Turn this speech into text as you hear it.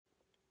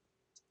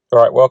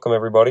All right, welcome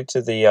everybody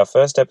to the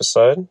first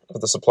episode of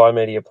the Supply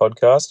Media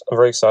podcast. I'm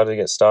very excited to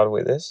get started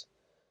with this.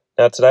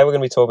 Now, today we're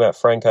going to be talking about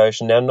Frank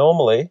Ocean. Now,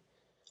 normally,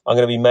 I'm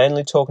going to be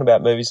mainly talking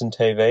about movies and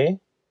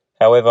TV.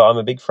 However, I'm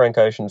a big Frank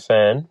Ocean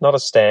fan. Not a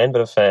stan, but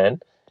a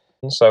fan.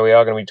 So we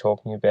are going to be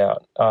talking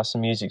about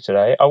some music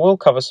today. I will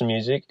cover some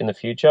music in the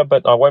future,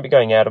 but I won't be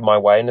going out of my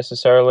way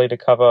necessarily to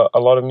cover a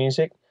lot of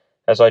music,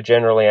 as I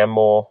generally am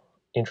more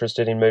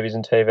interested in movies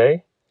and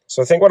TV.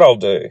 So I think what I'll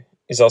do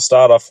is I'll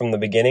start off from the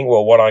beginning,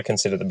 well, what I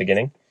consider the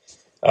beginning.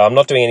 I'm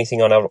not doing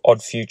anything on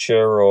Odd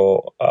Future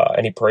or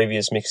any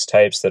previous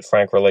mixtapes that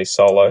Frank released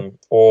solo,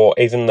 or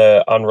even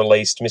the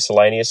unreleased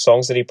miscellaneous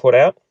songs that he put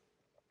out.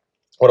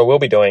 What I will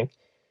be doing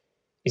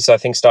is, I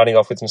think, starting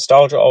off with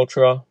Nostalgia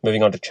Ultra,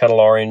 moving on to Channel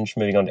Orange,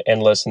 moving on to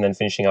Endless, and then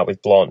finishing up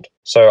with Blonde.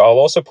 So I'll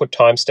also put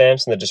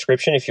timestamps in the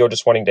description if you're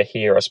just wanting to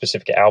hear a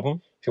specific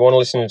album. If you want to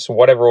listen to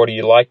whatever order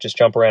you like, just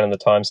jump around in the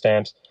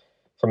timestamps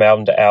from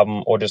album to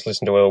album, or just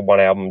listen to one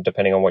album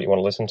depending on what you want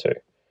to listen to.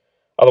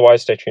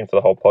 Otherwise, stay tuned for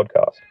the whole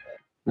podcast.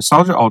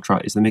 Nostalgia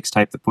Ultra is the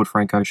mixtape that put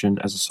Frank Ocean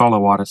as a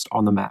solo artist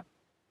on the map.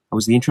 It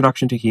was the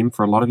introduction to him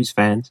for a lot of his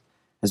fans,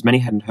 as many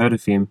hadn't heard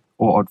of him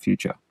or Odd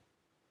Future.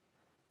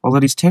 While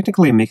it is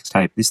technically a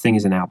mixtape, this thing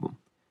is an album.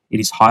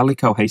 It is highly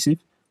cohesive,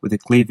 with a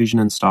clear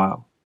vision and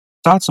style.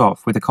 It starts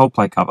off with a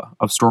Coldplay cover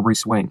of Strawberry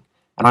Swing,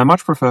 and I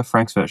much prefer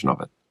Frank's version of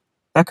it.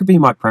 That could be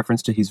my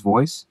preference to his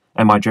voice,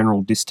 and my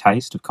general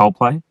distaste of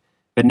Coldplay,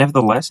 but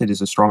nevertheless it is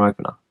a strong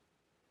opener.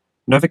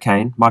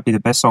 Novocaine might be the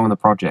best song on the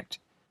project,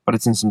 but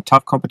it's in some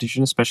tough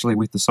competition, especially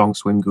with the song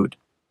Swim Good.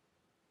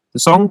 The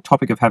song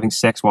topic of having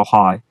sex while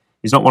high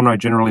is not one I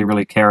generally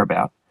really care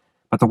about,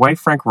 but the way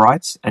Frank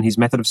writes and his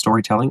method of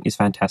storytelling is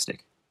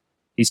fantastic.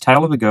 His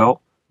tale of a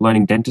girl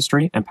learning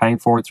dentistry and paying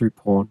for it through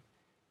porn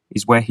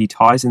is where he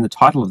ties in the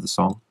title of the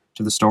song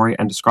to the story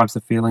and describes the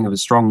feeling of a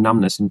strong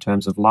numbness in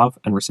terms of love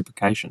and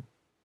reciprocation.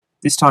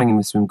 This tying in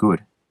with Swim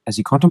Good, as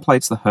he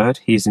contemplates the hurt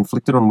he has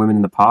inflicted on women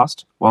in the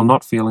past while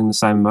not feeling the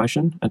same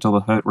emotion until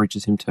the hurt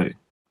reaches him too.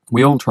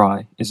 We All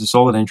Try is a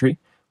solid entry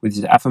with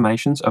his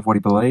affirmations of what he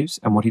believes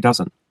and what he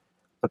doesn't.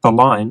 But the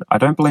line, "I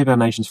don't believe our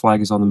nation's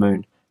flag is on the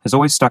moon," has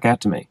always stuck out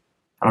to me,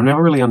 and I've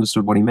never really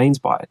understood what he means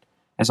by it,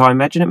 as I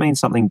imagine it means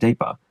something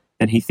deeper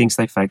than he thinks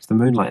they faked the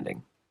moon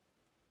landing.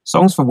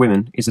 Songs for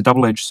Women is a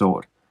double-edged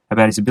sword,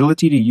 about his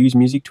ability to use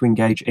music to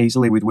engage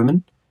easily with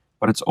women,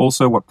 but it's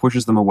also what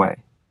pushes them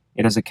away.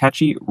 It has a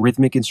catchy,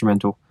 rhythmic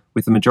instrumental,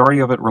 with the majority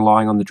of it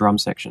relying on the drum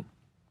section.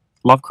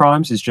 Love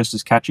Crimes is just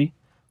as catchy,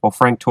 while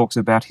Frank talks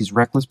about his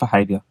reckless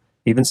behaviour,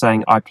 even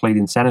saying "I plead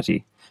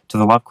insanity" to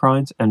the love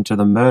crimes and to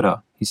the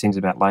murder he sings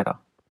about later.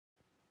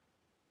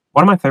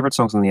 One of my favourite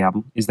songs on the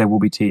album is There Will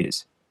Be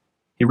Tears.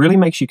 He really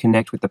makes you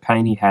connect with the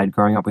pain he had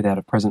growing up without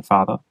a present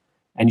father,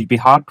 and you'd be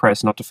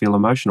hard-pressed not to feel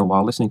emotional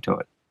while listening to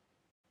it.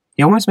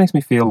 He almost makes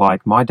me feel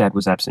like my dad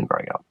was absent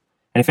growing up,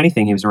 and if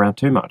anything, he was around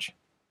too much.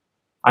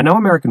 I know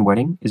American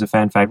Wedding is a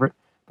fan favourite,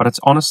 but it's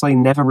honestly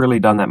never really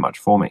done that much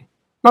for me.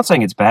 Not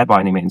saying it's bad by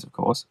any means, of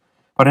course,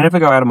 but I never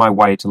go out of my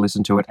way to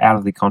listen to it out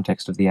of the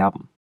context of the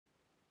album.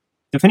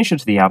 The finisher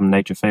to the album,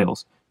 Nature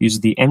Feels,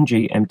 uses the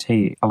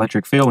MGMT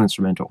electric feel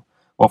instrumental,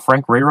 while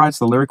Frank rewrites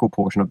the lyrical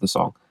portion of the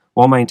song,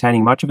 while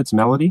maintaining much of its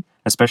melody,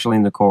 especially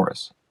in the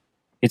chorus.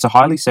 It's a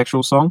highly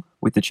sexual song,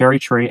 with the cherry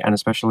tree and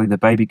especially the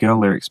baby girl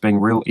lyrics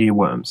being real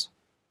earworms.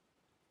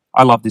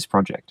 I love this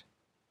project.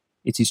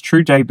 It's his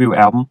true debut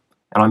album,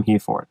 and I'm here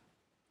for it.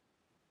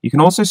 You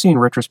can also see in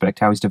retrospect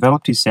how he's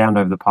developed his sound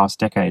over the past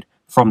decade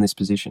from this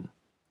position.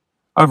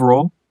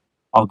 Overall,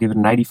 I'll give it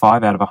an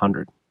 85 out of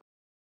 100.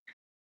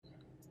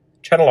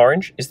 Channel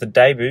Orange is the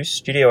debut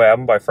studio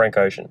album by Frank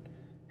Ocean.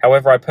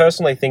 However, I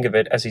personally think of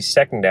it as his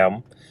second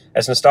album,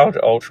 as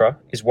Nostalgia Ultra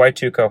is way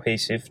too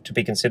cohesive to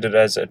be considered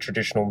as a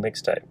traditional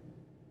mixtape.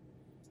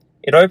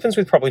 It opens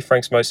with probably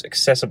Frank's most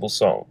accessible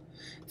song,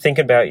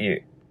 Thinking About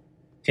You.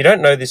 If you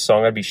don't know this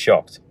song, I'd be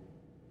shocked.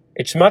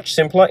 It's much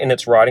simpler in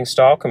its writing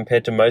style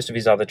compared to most of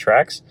his other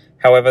tracks,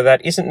 however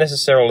that isn't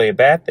necessarily a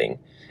bad thing,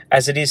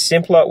 as it is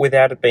simpler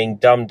without it being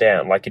dumbed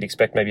down like you'd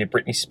expect maybe a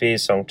Britney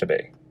Spears song to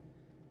be.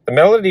 The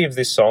melody of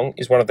this song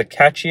is one of the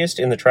catchiest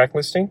in the track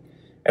listing,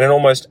 and in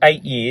almost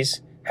 8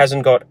 years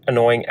hasn't got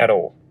annoying at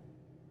all.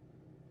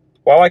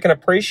 While I can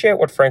appreciate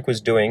what Frank was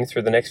doing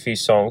through the next few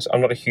songs,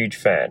 I'm not a huge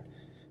fan.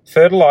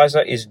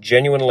 Fertilizer is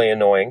genuinely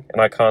annoying,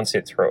 and I can't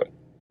sit through it.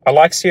 I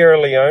like Sierra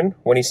Leone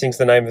when he sings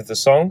the name of the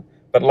song,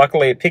 but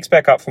luckily it picks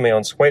back up for me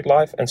on Sweet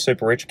Life and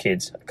Super Rich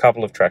Kids a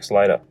couple of tracks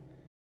later.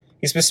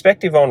 His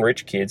perspective on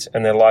rich kids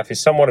and their life is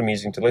somewhat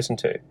amusing to listen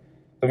to,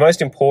 but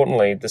most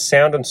importantly, the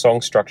sound and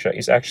song structure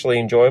is actually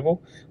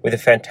enjoyable, with a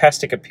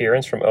fantastic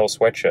appearance from Earl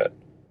Sweatshirt.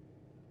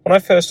 When I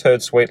first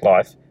heard Sweet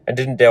Life and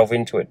didn't delve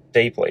into it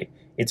deeply,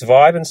 its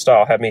vibe and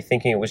style had me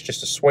thinking it was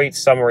just a sweet,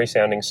 summery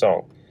sounding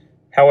song.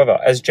 However,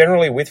 as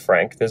generally with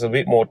Frank, there's a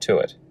bit more to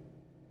it.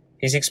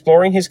 He's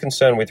exploring his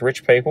concern with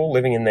rich people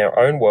living in their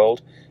own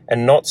world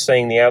and not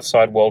seeing the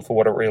outside world for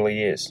what it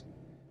really is.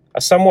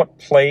 A somewhat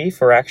plea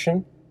for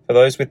action for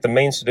those with the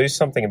means to do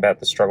something about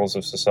the struggles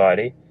of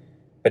society,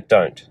 but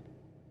don't.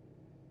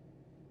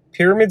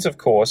 Pyramids, of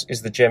course,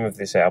 is the gem of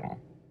this album.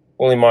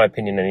 Well, in my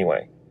opinion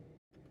anyway.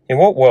 In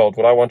what world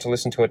would I want to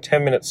listen to a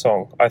 10-minute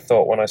song, I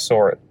thought when I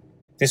saw it?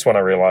 This one I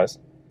realised.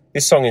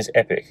 This song is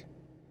epic.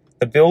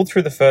 The build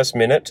through the first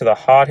minute to the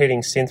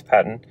hard-hitting synth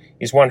pattern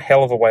is one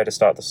hell of a way to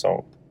start the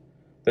song.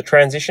 The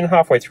transition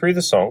halfway through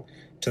the song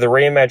to the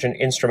reimagined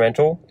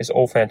instrumental is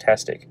all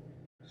fantastic.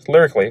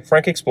 Lyrically,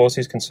 Frank explores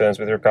his concerns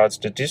with regards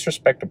to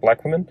disrespect of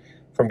black women,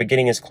 from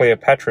beginning as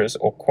Cleopatras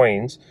or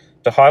queens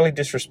to highly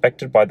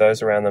disrespected by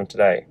those around them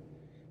today.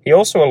 He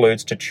also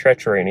alludes to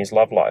treachery in his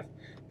love life,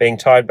 being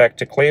tied back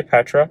to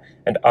Cleopatra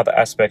and other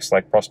aspects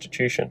like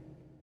prostitution.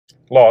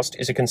 Lost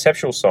is a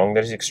conceptual song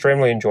that is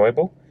extremely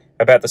enjoyable,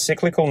 about the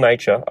cyclical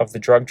nature of the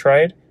drug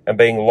trade and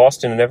being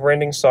lost in a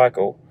never-ending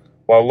cycle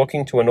while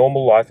looking to a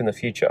normal life in the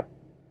future.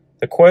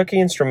 The quirky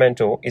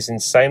instrumental is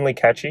insanely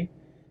catchy,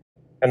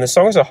 and the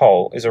song as a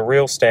whole is a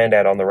real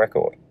standout on the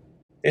record.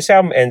 This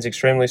album ends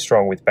extremely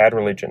strong with Bad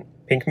Religion,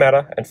 Pink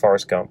Matter, and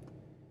Forrest Gump.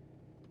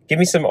 Give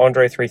me some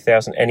Andre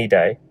 3000 any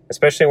day,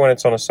 especially when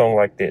it's on a song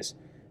like this.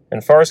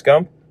 And Forrest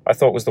Gump, I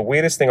thought was the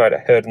weirdest thing I'd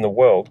heard in the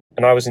world,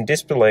 and I was in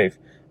disbelief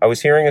I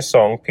was hearing a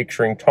song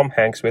picturing Tom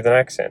Hanks with an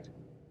accent.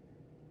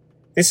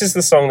 This is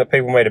the song that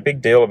people made a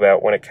big deal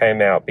about when it came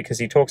out because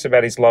he talks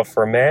about his love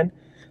for a man,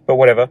 but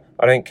whatever,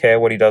 I don't care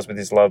what he does with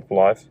his love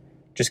life.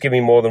 Just give me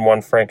more than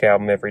one Frank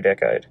album every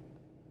decade.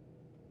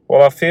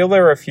 While I feel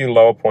there are a few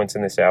lower points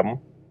in this album,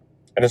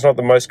 and it's not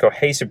the most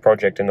cohesive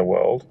project in the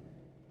world,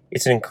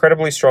 it's an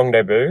incredibly strong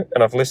debut,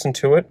 and I've listened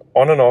to it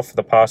on and off for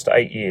the past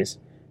 8 years,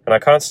 and I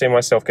can't see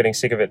myself getting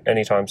sick of it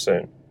anytime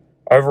soon.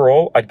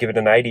 Overall, I'd give it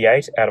an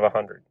 88 out of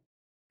 100.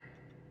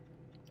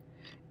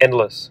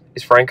 Endless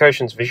is Frank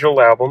Ocean's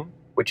visual album,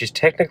 which is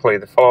technically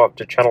the follow-up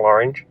to Channel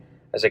Orange,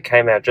 as it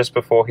came out just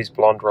before his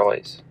Blonde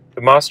release.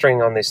 The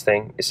mastering on this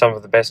thing is some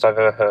of the best I've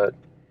ever heard.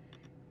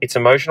 Its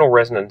emotional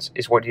resonance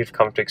is what you've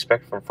come to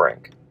expect from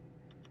Frank.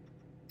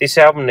 This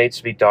album needs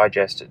to be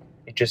digested.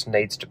 It just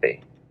needs to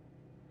be.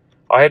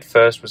 I at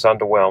first was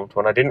underwhelmed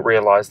when I didn't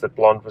realise that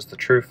Blonde was the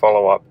true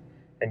follow-up,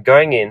 and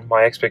going in,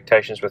 my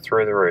expectations were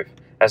through the roof,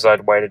 as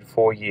I'd waited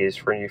 4 years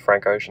for a new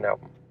Frank Ocean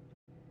album.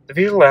 The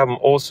visual album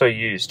also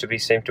used to be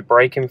seemed to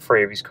break him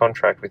free of his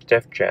contract with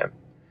Def Jam,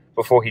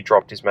 before he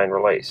dropped his main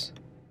release.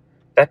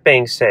 That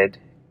being said,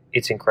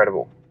 it's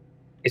incredible.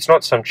 It's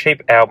not some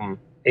cheap album,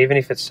 even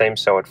if it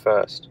seems so at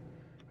first.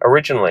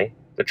 Originally,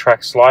 the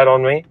track Slide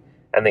On Me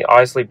and the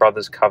Isley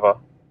Brothers cover,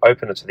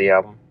 opener to the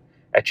album,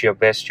 At Your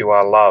Best You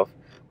Are Love,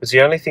 was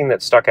the only thing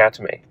that stuck out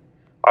to me.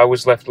 I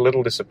was left a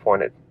little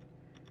disappointed.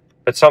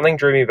 But something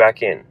drew me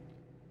back in.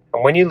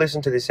 And when you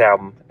listen to this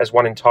album as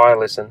one entire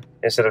listen,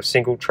 instead of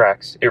single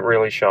tracks, it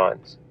really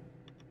shines.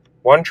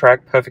 One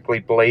track perfectly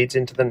bleeds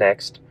into the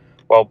next,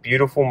 while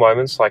beautiful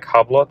moments like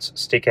Hublots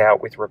stick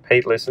out with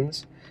repeat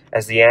listens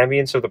as the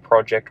ambience of the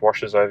project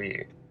washes over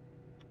you.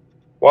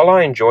 While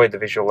I enjoyed the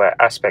visual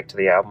aspect to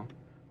the album,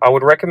 I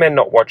would recommend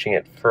not watching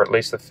it for at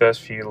least the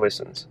first few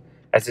listens,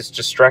 as it's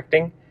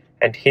distracting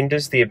and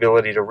hinders the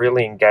ability to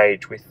really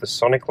engage with the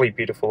sonically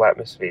beautiful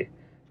atmosphere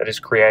that is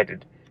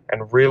created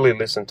and really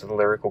listen to the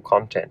lyrical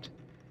content.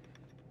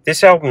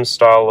 This album's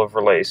style of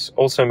release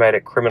also made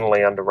it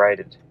criminally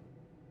underrated.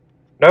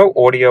 No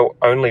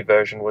audio-only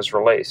version was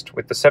released,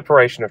 with the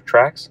separation of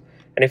tracks,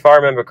 and if I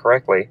remember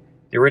correctly,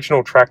 the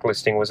original track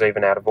listing was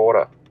even out of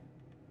order.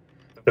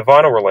 The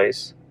vinyl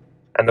release,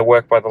 and the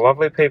work by the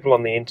lovely people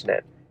on the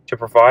internet to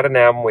provide an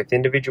album with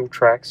individual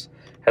tracks,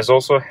 has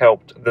also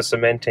helped the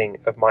cementing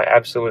of my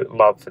absolute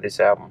love for this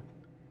album.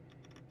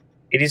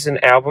 It is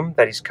an album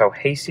that is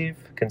cohesive,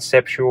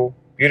 conceptual,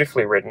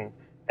 beautifully written,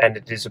 and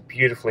it is a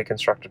beautifully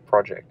constructed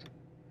project.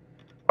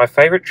 My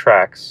favourite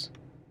tracks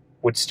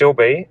would still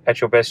be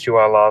At Your Best You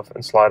Are Love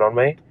and Slide On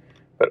Me,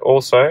 but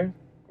also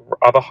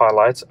other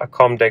highlights are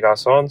Comme des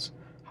Garçons,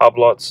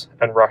 Hublots,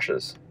 and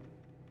Rushes.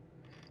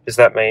 Does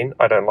that mean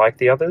I don't like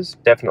the others?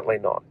 Definitely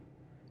not.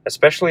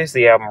 Especially as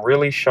the album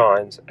really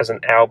shines as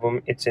an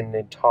album, it's an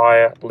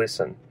entire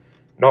listen,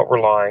 not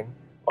relying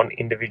on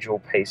individual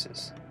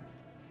pieces.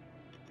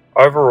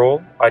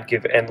 Overall, I'd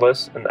give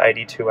Endless an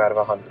 82 out of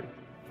 100.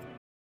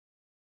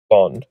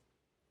 Blonde.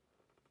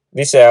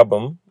 This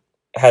album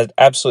had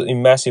absolutely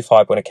massive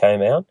hype when it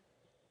came out.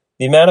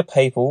 The amount of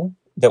people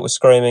that were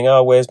screaming,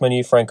 "Oh, where's my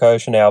new Frank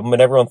Ocean album?"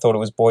 and everyone thought it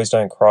was Boys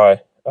Don't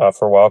Cry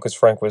for a while because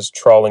Frank was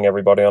trolling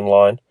everybody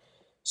online,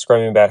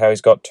 screaming about how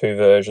he's got 2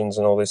 versions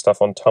and all this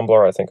stuff on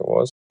Tumblr, I think it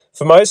was.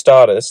 For most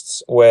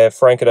artists, where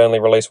Frank had only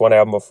released one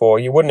album before,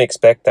 you wouldn't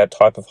expect that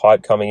type of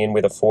hype coming in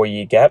with a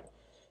 4-year gap.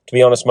 To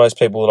be honest, most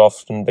people would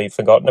often be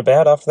forgotten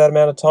about after that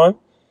amount of time.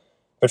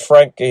 But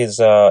Frank is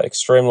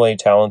extremely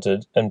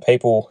talented, and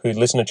people who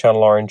listen to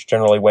Channel Orange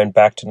generally went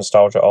back to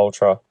Nostalgia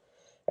Ultra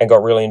and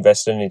got really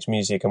invested in his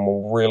music and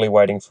were really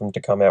waiting for him to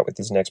come out with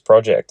his next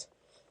project.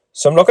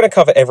 So I'm not going to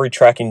cover every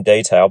track in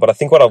detail, but I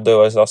think what I'll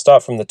do is I'll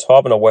start from the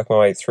top and I'll work my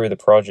way through the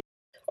project.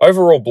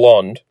 Overall,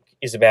 Blonde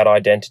is about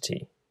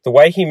identity. The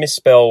way he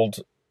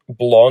misspelled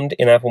Blonde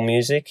in Apple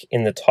Music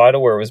in the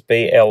title where it was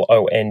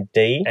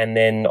B-L-O-N-D, and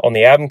then on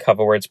the album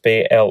cover where it's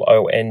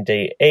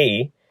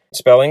B-L-O-N-D-E,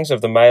 spellings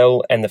of the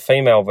male and the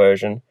female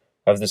version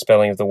of the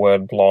spelling of the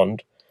word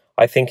blonde,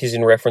 I think is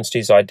in reference to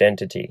his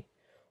identity.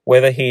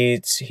 Whether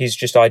he's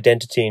just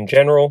identity in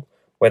general,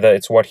 whether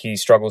it's what he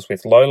struggles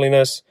with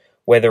loneliness,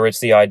 whether it's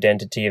the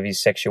identity of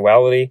his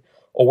sexuality,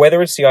 or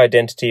whether it's the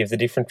identity of the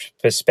different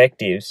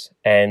perspectives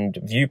and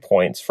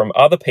viewpoints from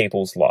other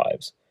people's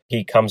lives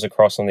he comes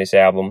across on this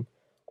album.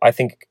 I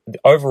think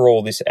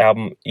overall this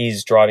album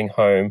is driving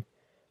home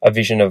a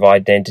vision of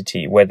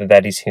identity, whether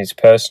that is his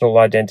personal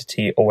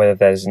identity or whether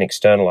that is an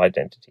external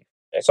identity.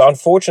 So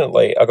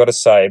unfortunately, I got to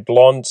say,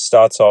 Blonde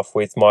starts off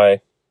with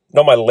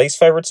not my least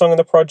favourite song in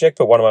the project,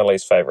 but one of my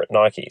least favourite,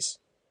 Nikes.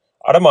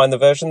 I don't mind the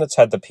version that's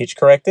had the pitch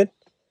corrected.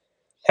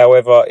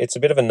 However, it's a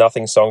bit of a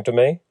nothing song to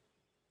me.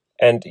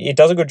 And it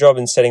does a good job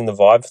in setting the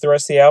vibe for the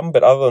rest of the album,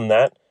 but other than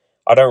that,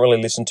 I don't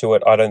really listen to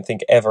it, I don't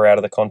think, ever out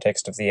of the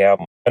context of the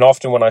album. And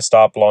often when I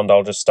start Blonde,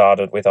 I'll just start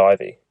it with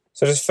Ivy.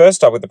 So just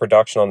first up with the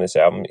production on this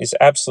album is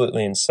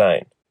absolutely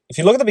insane. If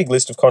you look at the big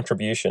list of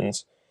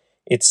contributions,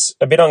 it's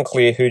a bit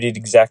unclear who did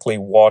exactly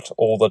what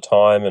all the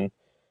time and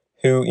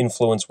who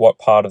influenced what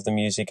part of the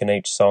music in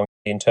each song,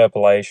 the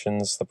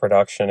interpolations, the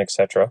production,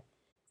 etc.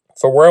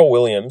 Pharrell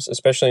Williams,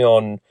 especially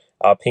on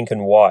Pink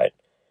and White,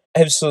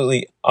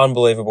 absolutely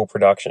unbelievable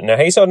production. Now,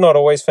 he's not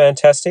always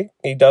fantastic.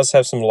 He does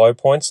have some low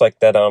points, like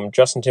that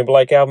Justin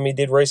Timberlake album he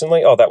did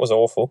recently. Oh, that was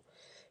awful.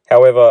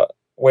 However,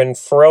 when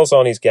Pharrell's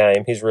on his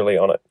game, he's really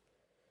on it.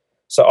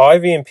 So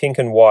Ivy and Pink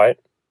and White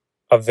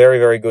are very,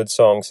 very good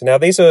songs. Now,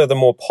 these are the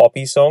more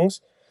poppy songs.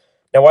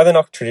 Now, while they're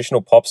not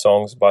traditional pop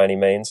songs by any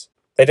means,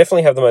 they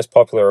definitely have the most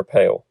popular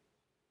appeal.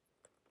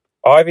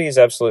 Ivy is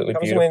absolutely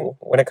beautiful.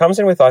 When it comes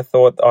in with I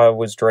Thought I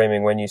Was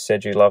Dreaming When You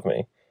Said You Love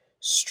Me,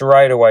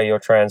 straight away you're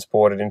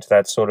transported into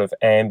that sort of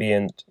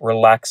ambient,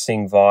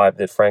 relaxing vibe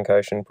that Frank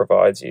Ocean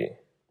provides you.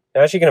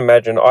 Now, as you can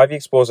imagine, Ivy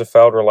explores a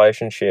failed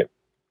relationship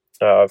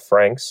of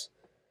Frank's,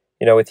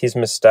 with his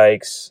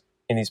mistakes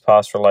in his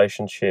past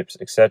relationships,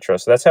 etc.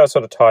 So that's how it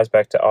sort of ties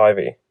back to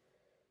Ivy.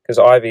 Because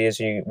Ivy, as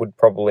you would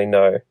probably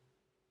know,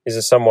 is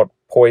a somewhat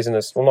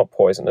poisonous, well, not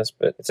poisonous,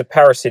 but it's a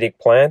parasitic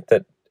plant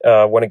that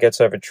when it gets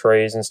over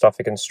trees and stuff,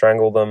 it can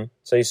strangle them.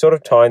 So you're sort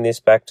of tying this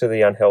back to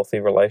the unhealthy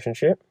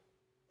relationship.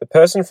 The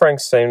person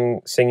Frank's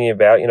singing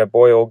about,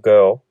 boy or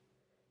girl,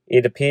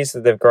 it appears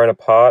that they've grown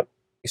apart.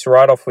 He's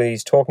right off when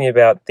he's talking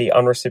about the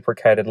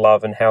unreciprocated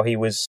love and how he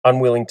was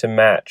unwilling to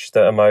match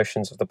the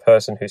emotions of the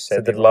person who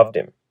said that loved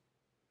him.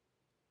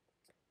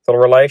 The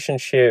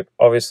relationship,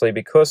 obviously,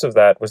 because of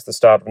that, was the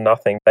start of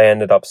nothing. They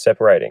ended up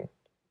separating.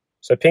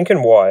 So Pink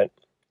and White,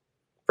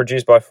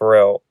 produced by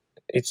Pharrell,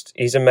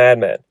 he's a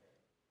madman.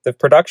 The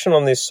production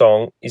on this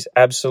song is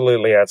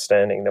absolutely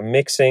outstanding. The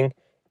mixing,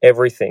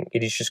 everything.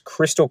 It is just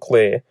crystal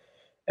clear.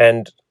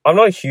 And I'm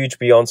not a huge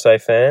Beyonce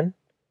fan,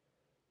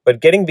 but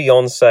getting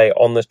Beyonce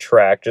on the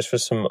track just for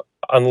some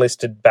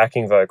unlisted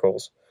backing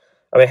vocals,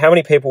 I mean, how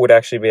many people would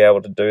actually be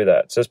able to do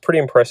that? So it's pretty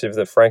impressive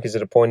that Frank is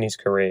at a point in his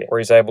career where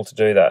he's able to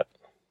do that.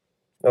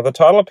 Now, the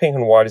title of Pink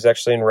and White is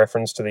actually in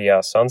reference to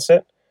the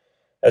sunset,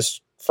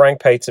 as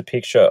Frank paints a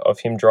picture of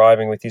him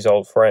driving with his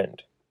old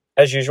friend.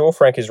 As usual,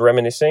 Frank is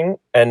reminiscing,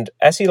 and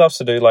as he loves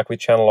to do, like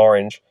with Channel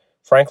Orange,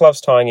 Frank loves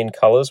tying in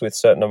colours with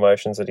certain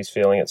emotions that he's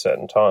feeling at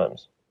certain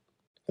times.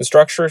 The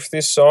structure of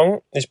this song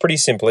is pretty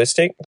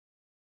simplistic.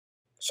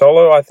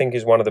 Solo, I think,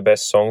 is one of the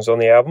best songs on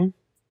the album.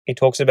 He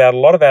talks about a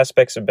lot of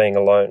aspects of being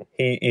alone.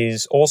 He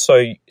is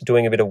also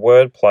doing a bit of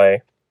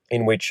wordplay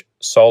in which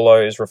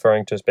Solo is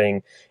referring to as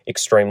being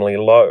extremely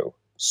low,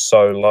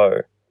 so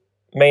low,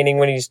 meaning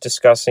when he's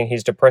discussing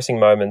his depressing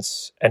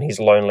moments and his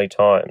lonely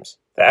times.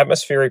 The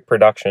atmospheric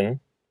production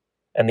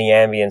and the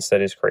ambience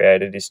that is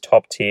created is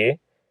top tier,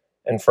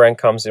 and Frank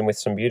comes in with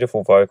some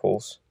beautiful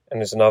vocals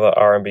and is another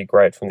R&B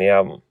great from the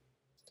album.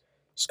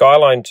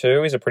 Skyline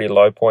 2 is a pretty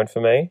low point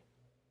for me.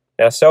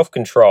 Now,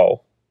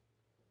 Self-Control,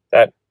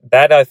 that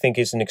I think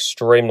is an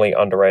extremely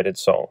underrated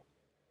song.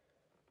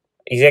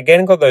 He's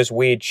again got those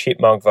weird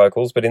chipmunk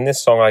vocals, but in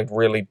this song I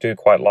really do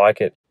quite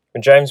like it.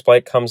 When James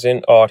Blake comes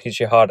in, oh, it hits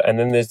your heart, and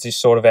then there's this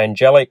sort of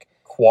angelic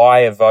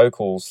choir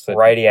vocals that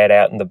radiate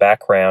out in the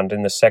background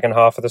in the second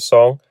half of the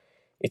song.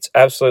 It's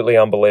absolutely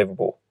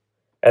unbelievable.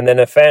 And then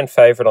a fan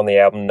favourite on the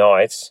album,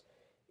 Nights,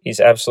 is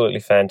absolutely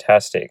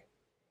fantastic.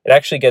 It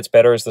actually gets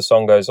better as the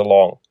song goes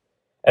along.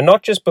 And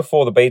not just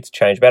before the beats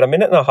change. About a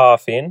minute and a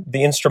half in,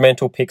 the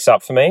instrumental picks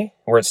up for me,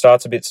 where it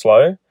starts a bit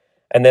slow.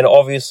 And then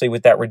obviously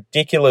with that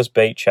ridiculous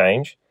beat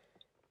change,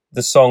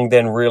 the song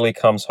then really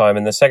comes home.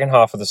 And the second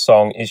half of the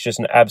song is just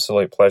an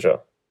absolute pleasure.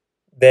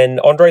 Then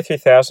Andre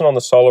 3000 on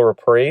the solo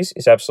reprise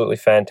is absolutely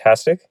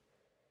fantastic.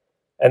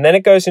 And then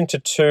it goes into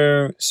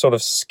two sort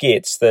of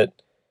skits that,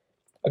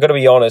 I've got to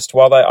be honest,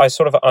 while I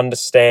sort of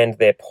understand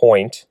their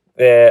point,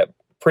 they're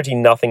pretty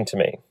nothing to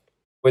me.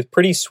 With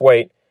Pretty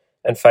Sweet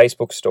and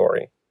Facebook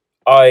Story,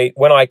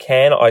 when I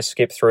can, I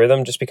skip through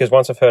them just because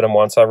once I've heard them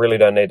once, I really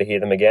don't need to hear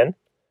them again.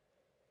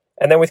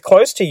 And then with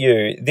Close to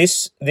You,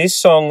 this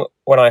song,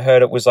 when I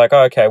heard it, was like,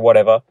 oh, okay,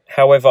 whatever.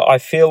 However, I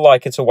feel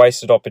like it's a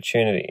wasted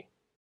opportunity.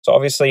 So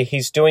obviously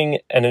he's doing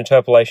an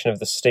interpolation of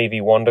the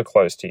Stevie Wonder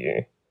Close to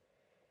You.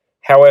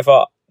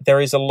 However, there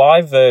is a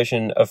live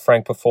version of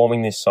Frank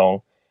performing this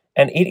song,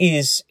 And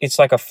it's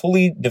like a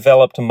fully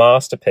developed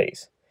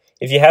masterpiece.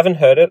 If you haven't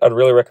heard it, I'd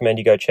really recommend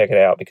you go check it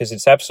out because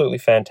it's absolutely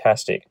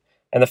fantastic.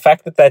 And the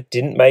fact that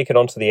didn't make it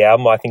onto the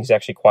album, I think is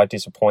actually quite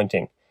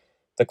disappointing.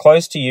 The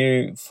Close to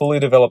You fully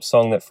developed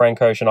song that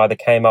Frank Ocean either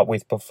came up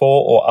with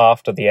before or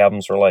after the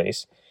album's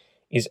release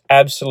is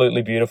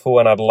absolutely beautiful,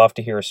 and I'd love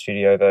to hear a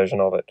studio version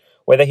of it.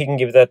 Whether he can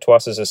give that to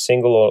us as a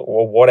single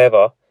or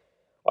whatever,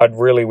 I'd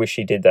really wish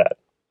he did that.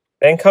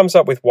 Then comes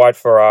up with White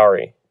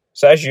Ferrari.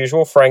 So as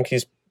usual, Frank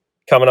is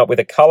coming up with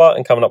a colour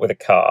and coming up with a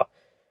car.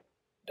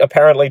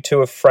 Apparently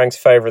two of Frank's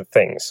favourite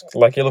things.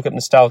 Like you look at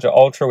Nostalgia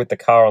Ultra with the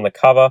car on the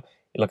cover,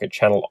 you look at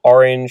Channel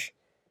Orange.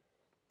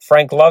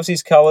 Frank loves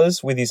his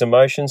colours with his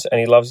emotions and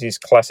he loves his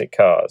classic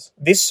cars.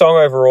 This song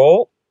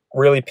overall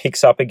really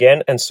picks up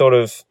again and sort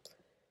of,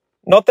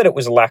 not that it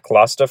was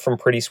lackluster from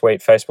Pretty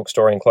Sweet, Facebook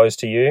Story and Close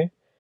to You,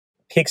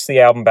 picks the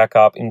album back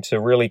up into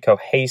really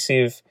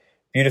cohesive,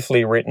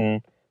 beautifully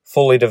written,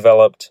 fully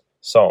developed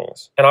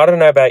songs. And I don't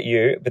know about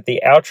you, but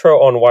the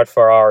outro on White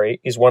Ferrari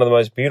is one of the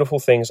most beautiful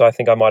things I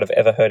think I might have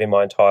ever heard in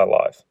my entire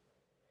life.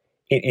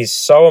 It is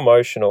so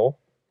emotional.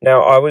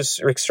 Now, I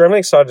was extremely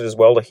excited as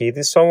well to hear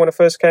this song when it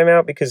first came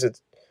out because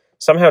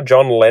somehow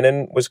John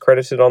Lennon was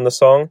credited on the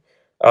song.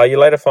 You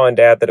later find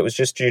out that it was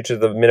just due to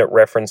the minute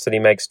reference that he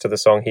makes to the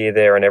song Here,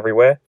 There and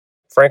Everywhere.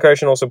 Frank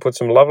Ocean also put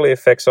some lovely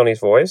effects on his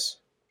voice.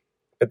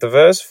 But the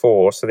verse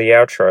 4, so the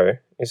outro,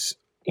 is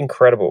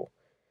incredible.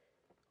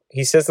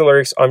 He says the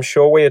lyrics, I'm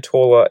sure we are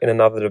taller in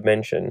another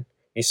dimension.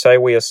 You say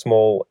we are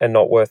small and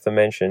not worth the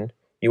mention.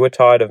 You are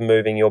tired of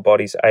moving, your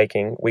body's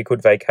aching. We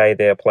could vacay,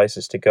 there are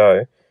places to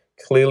go.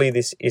 Clearly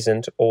this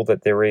isn't all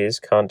that there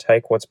is. Can't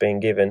take what's being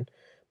given.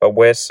 But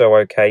we're so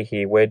okay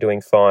here. We're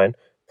doing fine.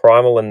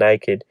 Primal and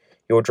naked.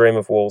 Your dream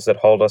of walls that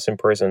hold us in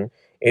prison.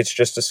 It's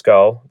just a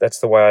skull. That's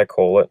the way I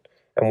call it.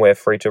 And we're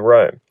free to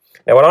roam.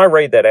 Now when I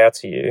read that out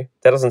to you,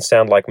 that doesn't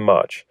sound like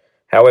much.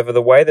 However,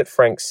 the way that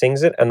Frank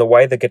sings it and the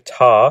way the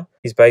guitar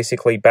is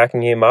basically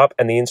backing him up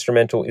and the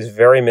instrumental is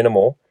very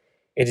minimal,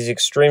 it is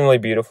extremely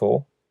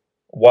beautiful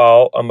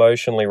while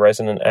emotionally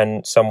resonant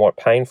and somewhat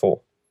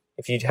painful.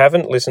 If you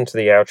haven't listened to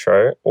the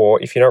outro,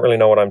 or if you don't really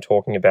know what I'm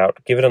talking about,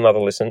 give it another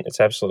listen. It's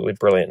absolutely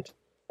brilliant.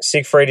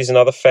 Siegfried is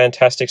another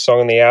fantastic song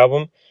on the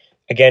album.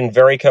 Again,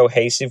 very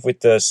cohesive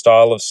with the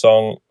style of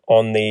song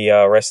on the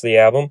rest of the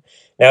album.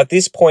 Now, at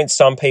this point,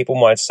 some people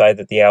might say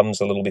that the album's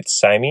a little bit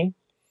samey,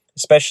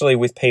 especially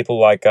with people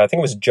like, I think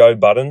it was Joe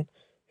Budden,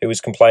 who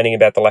was complaining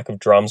about the lack of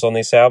drums on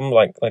this album.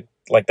 Like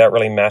that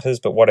really matters,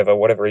 but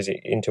whatever he's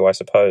into, I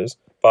suppose.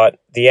 But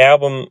the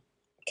album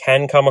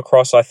can come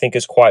across, I think,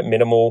 as quite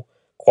minimal,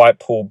 quite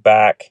pulled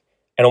back,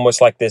 and almost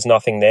like there's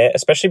nothing there,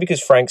 especially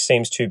because Frank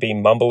seems to be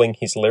mumbling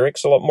his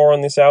lyrics a lot more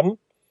on this album.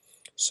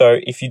 So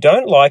if you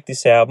don't like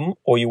this album,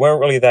 or you weren't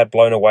really that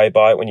blown away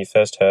by it when you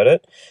first heard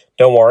it,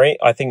 don't worry,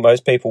 I think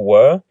most people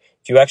were.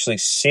 If you actually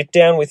sit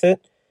down with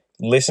it,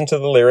 listen to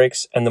the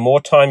lyrics, and the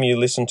more time you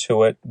listen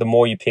to it, the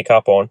more you pick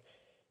up on,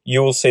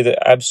 you will see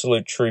the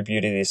absolute true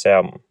beauty of this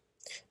album.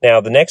 Now,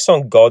 the next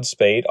song,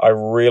 Godspeed, I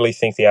really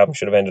think the album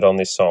should have ended on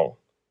this song.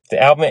 If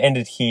the album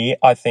ended here,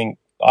 I think,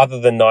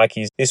 other than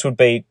Nike's, this would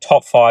be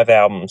top 5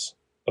 albums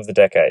of the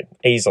decade,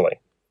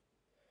 easily.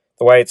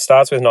 The way it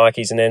starts with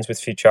Nike's and ends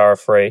with Futura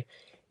Free,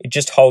 it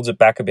just holds it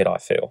back a bit, I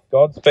feel.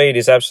 Godspeed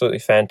is absolutely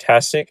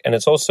fantastic, and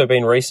it's also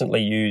been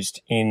recently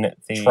used in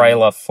the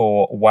trailer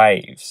for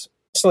Waves.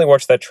 Recently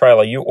watched that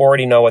trailer, you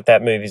already know what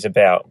that movie's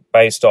about,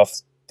 based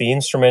off the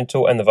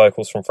instrumental and the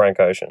vocals from Frank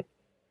Ocean.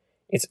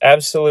 It's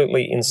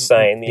absolutely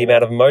insane, the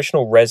amount of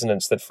emotional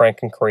resonance that Frank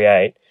can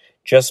create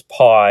just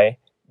by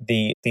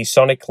the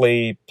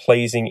sonically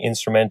pleasing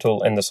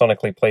instrumental and the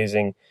sonically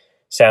pleasing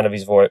sound of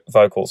his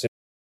vocals.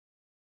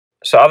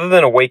 So other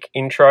than a weak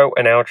intro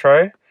and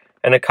outro,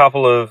 and a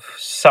couple of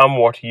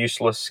somewhat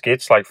useless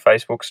skits like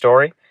Facebook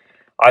Story,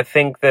 I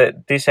think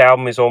that this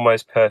album is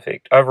almost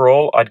perfect.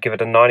 Overall, I'd give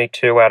it a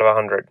 92 out of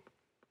 100.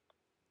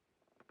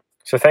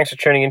 So thanks for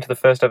tuning into the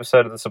first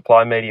episode of the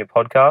Supply Media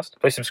podcast.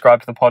 Please subscribe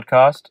to the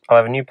podcast. I'll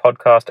have a new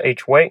podcast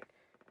each week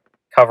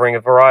covering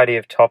a variety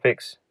of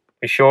topics.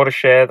 Be sure to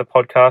share the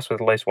podcast with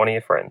at least one of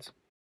your friends.